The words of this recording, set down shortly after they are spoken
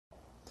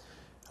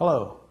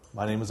Hello,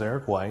 my name is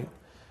Eric White,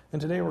 and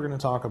today we're going to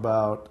talk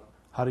about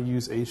how to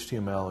use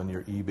HTML in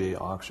your eBay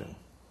auction.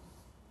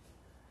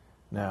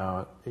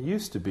 Now, it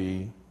used to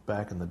be,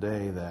 back in the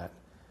day, that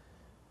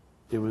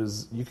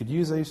you could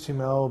use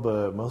HTML,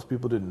 but most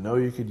people didn't know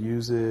you could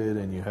use it,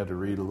 and you had to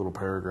read a little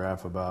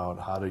paragraph about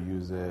how to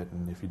use it,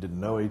 and if you didn't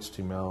know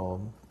HTML,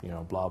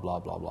 blah, blah,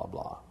 blah, blah,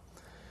 blah.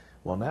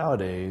 Well,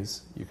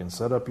 nowadays, you can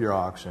set up your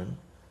auction.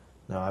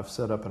 Now, I've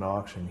set up an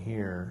auction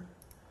here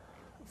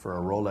for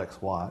a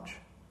Rolex watch,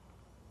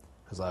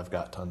 because I've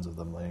got tons of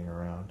them laying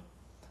around.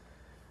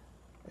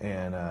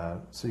 And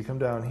so you come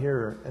down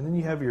here, and then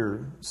you have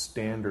your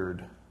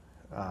standard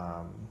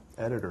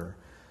editor.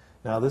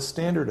 Now, this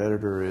standard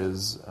editor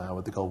is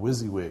what they call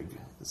WYSIWYG.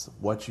 It's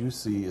what you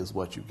see is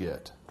what you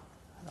get.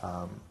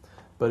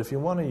 But if you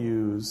want to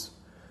use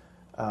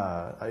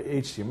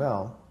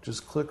HTML,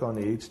 just click on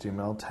the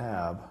HTML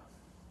tab,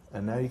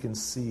 and now you can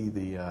see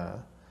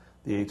the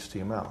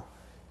HTML.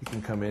 You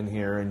can come in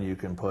here and you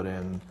can put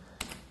in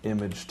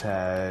image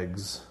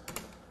tags.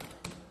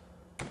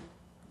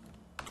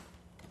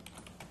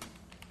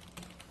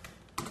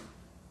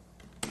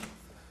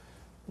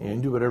 You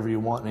can do whatever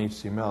you want in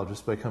HTML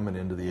just by coming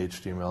into the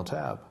HTML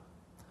tab.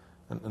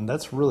 And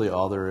that's really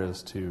all there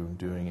is to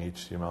doing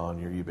HTML on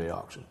your eBay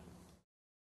auction.